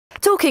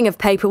Talking of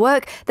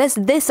paperwork, there's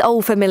this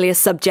old familiar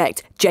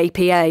subject,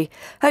 JPA.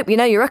 Hope you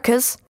know your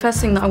uckers.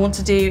 First thing that I want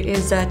to do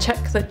is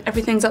check that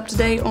everything's up to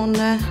date on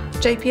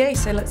JPA,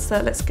 so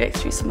let's go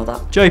through some of that.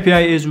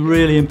 JPA is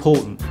really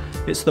important.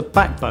 It's the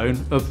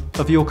backbone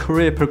of your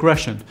career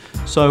progression.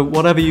 So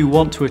whatever you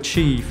want to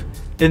achieve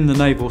in the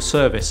naval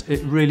service,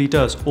 it really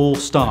does all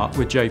start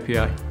with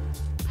JPA.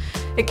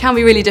 It can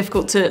be really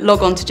difficult to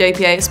log on to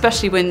JPA,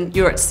 especially when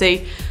you're at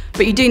sea,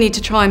 but you do need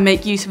to try and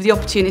make use of the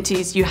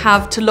opportunities you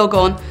have to log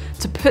on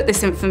to put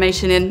this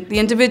information in. The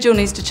individual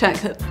needs to check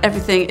that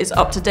everything is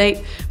up to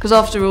date, because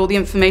after all, the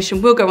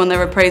information will go on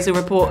their appraisal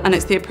report, and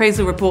it's the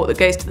appraisal report that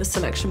goes to the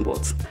selection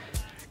boards.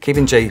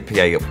 Keeping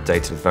JPA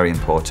updated is very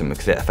important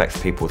because it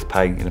affects people's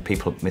pay,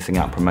 people missing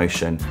out on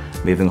promotion,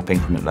 moving up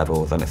increment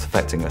levels, and it's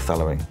affecting their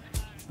salary.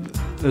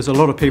 There's a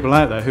lot of people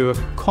out there who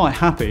are quite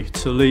happy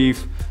to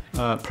leave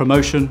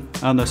promotion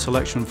and their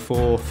selection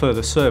for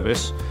further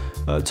service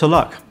to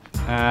luck,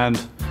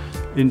 and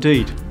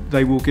indeed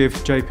they will give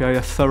JPA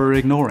a thorough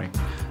ignoring.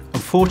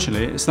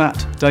 Unfortunately, it's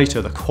that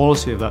data, the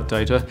quality of that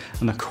data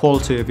and the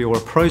quality of your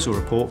appraisal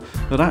report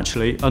that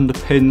actually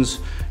underpins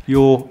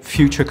your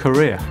future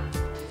career.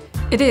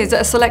 It is.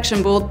 At a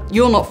selection board,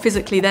 you're not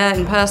physically there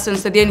in person,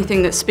 so the only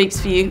thing that speaks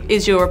for you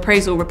is your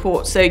appraisal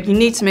report. So you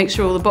need to make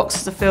sure all the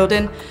boxes are filled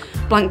in,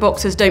 blank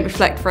boxes don't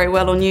reflect very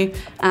well on you,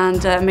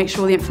 and make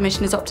sure the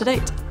information is up to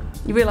date.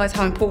 You realise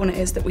how important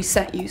it is that we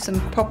set you some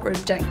proper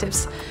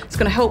objectives. It's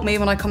going to help me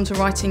when I come to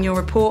writing your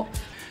report.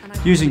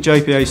 Using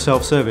JPA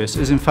self-service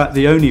is in fact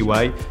the only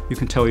way you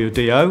can tell your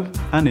DO,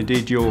 and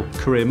indeed your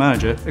career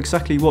manager,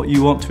 exactly what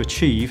you want to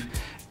achieve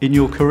in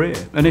your career.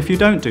 And if you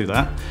don't do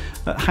that,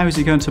 how is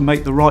he going to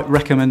make the right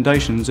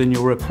recommendations in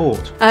your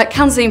report? It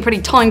can seem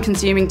pretty time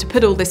consuming to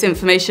put all this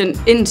information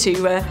into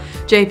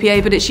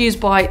JPA, but it's used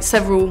by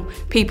several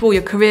people,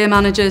 your career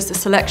managers, the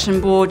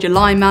selection board, your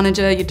line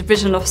manager, your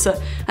divisional officer,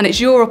 and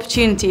it's your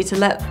opportunity to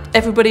let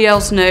everybody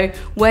else know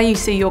where you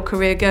see your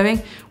career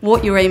going,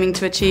 what you're aiming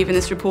to achieve in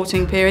this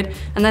reporting period,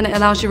 and then it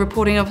allows your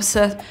reporting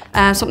officer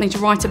something to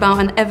write about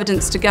and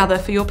evidence to gather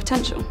for your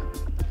potential.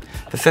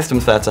 The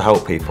system's there to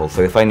help people,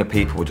 so if only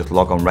people will just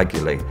log on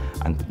regularly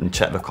and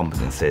check their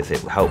competencies,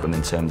 it will help them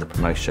in terms of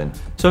promotion.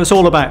 So it's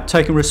all about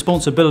taking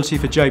responsibility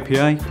for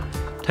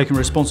JPA, taking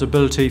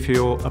responsibility for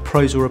your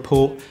appraisal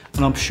report,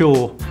 and I'm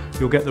sure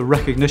you'll get the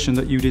recognition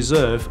that you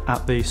deserve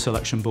at the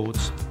selection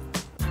boards.